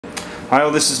Hi,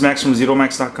 this is Max from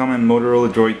ZeroMax.com and Motorola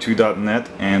Droid 2.net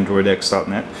and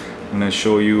DroidX.net. I'm going to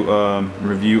show you a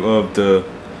review of the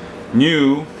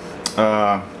new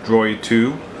Droid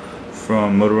 2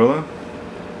 from Motorola.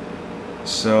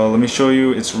 So let me show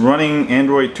you. It's running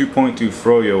Android 2.2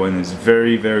 Froyo and it's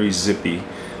very zippy,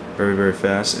 very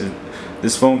fast.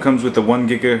 This phone comes with a 1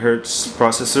 GHz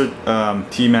processor,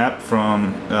 TMAP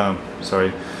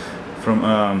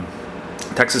from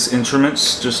Texas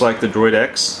Instruments, just like the Droid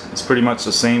X. It's pretty much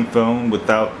the same phone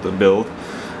without the build.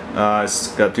 It's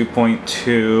got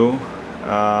 2.2.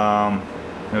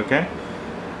 Okay.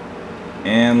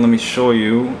 And let me show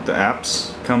you the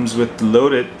apps. Comes with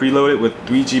preloaded with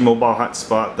 3G mobile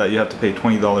hotspot that you have to pay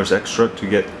 $20 extra to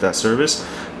get that service.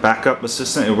 Backup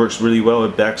assistant, it works really well.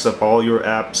 It backs up all your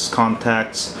apps,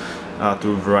 contacts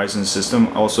through Verizon system.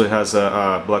 Also, it has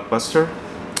a Blockbuster.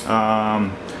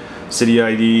 City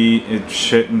ID, it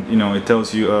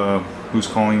tells you who's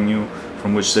calling you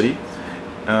from which city,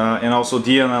 and also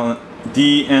DLNA,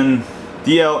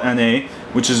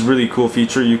 which is a really cool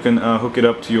feature. You can hook it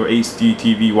up to your HD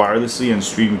TV wirelessly and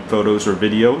stream photos or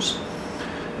videos.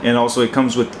 And also it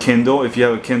comes with Kindle. If you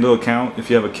have a Kindle account, if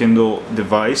you have a Kindle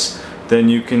device, then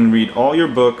you can read all your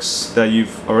books that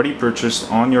you've already purchased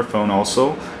on your phone.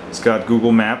 Also, it's got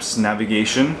Google Maps,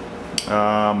 navigation,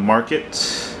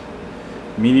 market,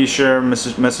 media share,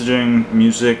 messaging,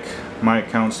 music, my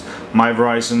accounts, my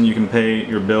Verizon, you can pay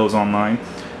your bills online,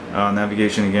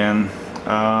 navigation again.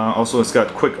 Also, it's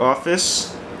got Quick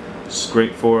Office, it's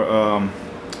great for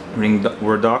reading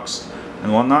Word docs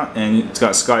and whatnot, and it's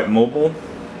got Skype Mobile.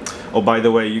 Oh, by the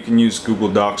way, you can use Google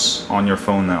Docs on your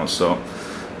phone now, so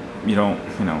you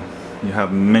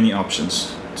have many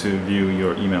options to view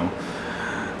your email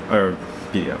or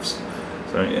PDFs.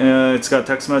 It's got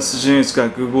text messaging, it's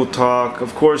got Google Talk.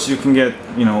 Of course, you can get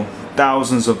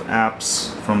thousands of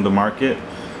apps from the market.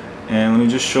 And let me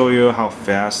just show you how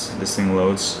fast this thing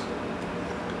loads.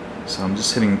 So I'm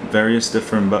just hitting various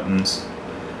different buttons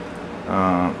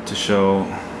to show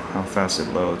how fast it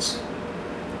loads.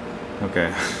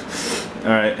 Okay.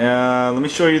 Alright, let me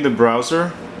show you the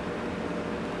browser.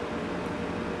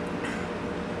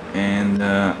 And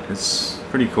it's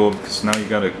pretty cool because now you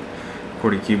got a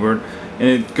QWERTY keyboard. And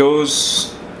it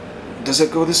goes, does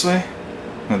it go this way?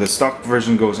 No, the stock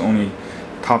version goes only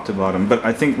top to bottom, but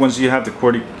I think once you have the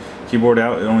QWERTY keyboard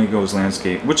out, it only goes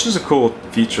landscape, which is a cool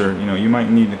feature. You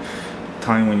might need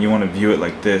time when you want to view it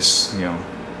like this, if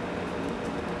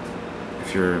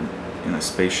you're in a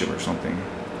spaceship or something.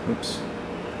 Oops,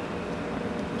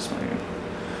 that's my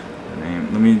name.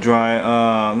 Let me try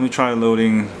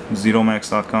loading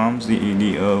ZeroMax.com,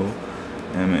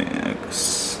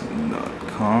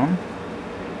 ZeroMax.com.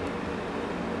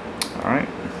 Alright.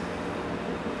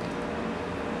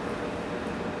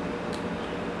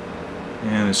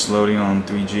 And it's loading on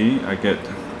 3G. I get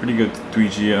pretty good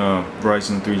 3G,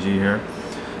 Verizon 3G here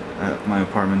at my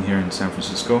apartment here in San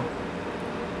Francisco.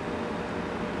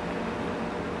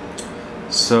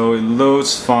 So it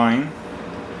loads fine.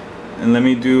 And let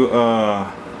me do,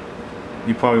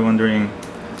 you're probably wondering,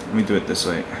 let me do it this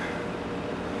way.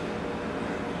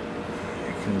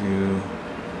 You can do,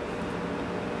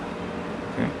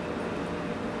 okay.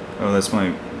 Oh, that's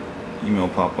my email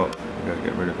pop-up. I gotta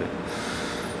get rid of it.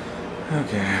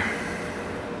 Okay.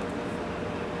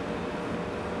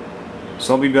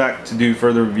 So I'll be back to do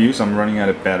further reviews. I'm running out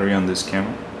of battery on this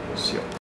camera. See ya.